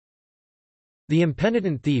The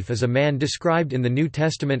impenitent thief is a man described in the New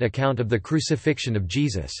Testament account of the crucifixion of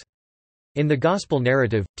Jesus. In the Gospel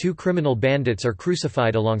narrative, two criminal bandits are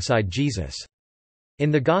crucified alongside Jesus. In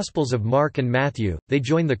the Gospels of Mark and Matthew, they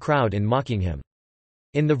join the crowd in mocking him.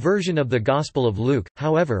 In the version of the Gospel of Luke,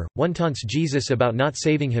 however, one taunts Jesus about not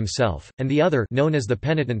saving himself, and the other, known as the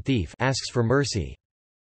penitent thief, asks for mercy.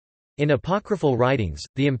 In apocryphal writings,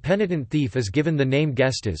 the impenitent thief is given the name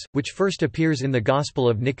Gestas, which first appears in the Gospel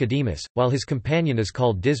of Nicodemus, while his companion is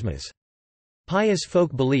called Dismas. Pious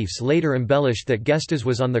folk beliefs later embellished that Gestas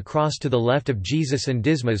was on the cross to the left of Jesus and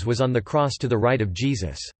Dismas was on the cross to the right of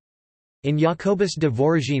Jesus. In Jacobus de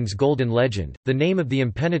Vorigin's Golden Legend, the name of the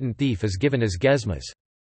impenitent thief is given as Gesmas.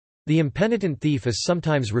 The impenitent thief is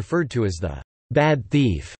sometimes referred to as the bad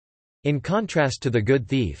thief, in contrast to the good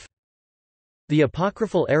thief. The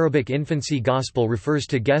apocryphal Arabic infancy gospel refers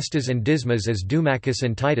to Gestas and Dismas as Dumachus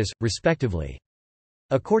and Titus, respectively.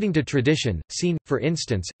 According to tradition, seen, for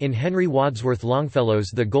instance, in Henry Wadsworth Longfellow's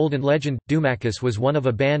The Golden Legend, Dumachus was one of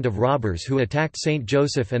a band of robbers who attacked Saint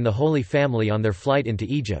Joseph and the Holy Family on their flight into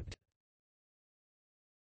Egypt.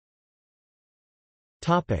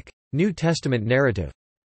 New Testament narrative.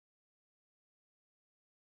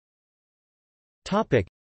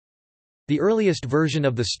 The earliest version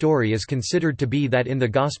of the story is considered to be that in the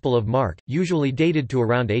Gospel of Mark, usually dated to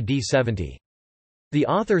around AD 70. The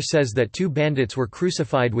author says that two bandits were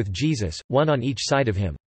crucified with Jesus, one on each side of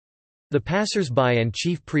him. The passers-by and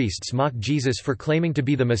chief priests mock Jesus for claiming to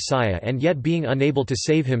be the Messiah and yet being unable to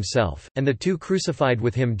save himself, and the two crucified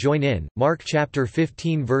with him join in. Mark chapter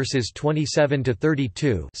 15 verses 27 to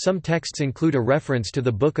 32. Some texts include a reference to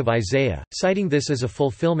the book of Isaiah, citing this as a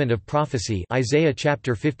fulfillment of prophecy. Isaiah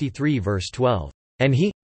chapter 53 verse 12. And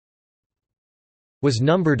he was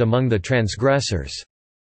numbered among the transgressors.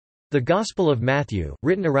 The Gospel of Matthew,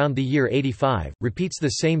 written around the year 85, repeats the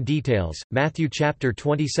same details. Matthew chapter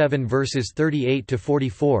 27 verses 38 to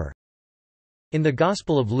 44. In the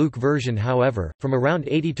Gospel of Luke version, however, from around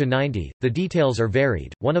 80 to 90, the details are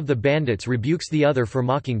varied. One of the bandits rebukes the other for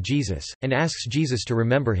mocking Jesus, and asks Jesus to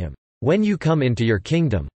remember him, "when you come into your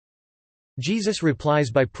kingdom." Jesus replies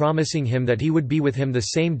by promising him that he would be with him the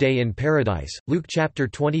same day in paradise. Luke chapter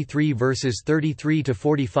 23 verses 33 to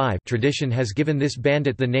 45. Tradition has given this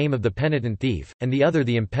bandit the name of the penitent thief, and the other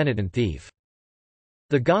the impenitent thief.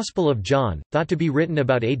 The Gospel of John, thought to be written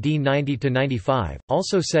about AD 90 to 95,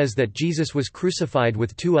 also says that Jesus was crucified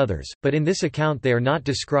with two others, but in this account they are not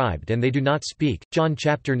described and they do not speak. John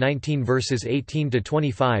chapter 19 verses 18 to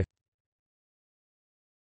 25.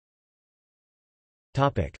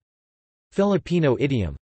 Topic: Filipino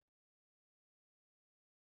idiom.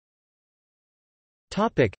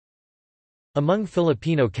 Among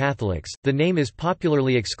Filipino Catholics, the name is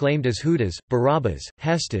popularly exclaimed as Judas, Barabbas,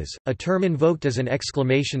 Hestas, a term invoked as an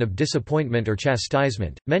exclamation of disappointment or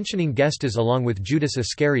chastisement, mentioning Gestas along with Judas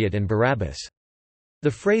Iscariot and Barabbas. The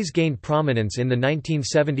phrase gained prominence in the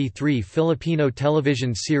 1973 Filipino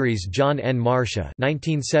television series John N. Marcia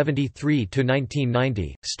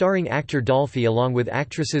 (1973–1990), starring actor Dolphy along with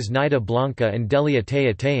actresses Nida Blanca and Delia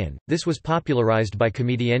Tayatayan. This was popularized by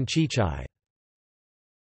comedian Chichai.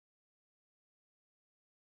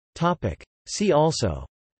 Topic. See also.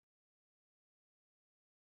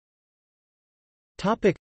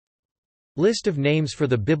 Topic. List of names for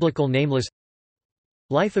the biblical nameless.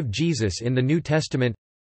 Life of Jesus in the New Testament.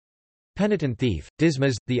 Penitent thief,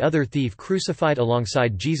 Dismas, the other thief crucified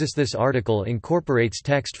alongside Jesus. This article incorporates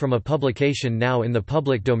text from a publication now in the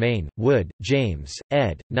public domain. Wood, James,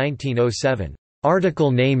 ed. 1907.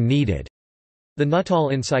 Article name needed. The Nuttall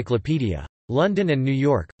Encyclopedia. London and New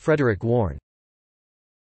York, Frederick Warne.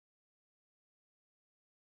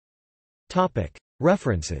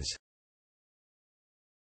 References.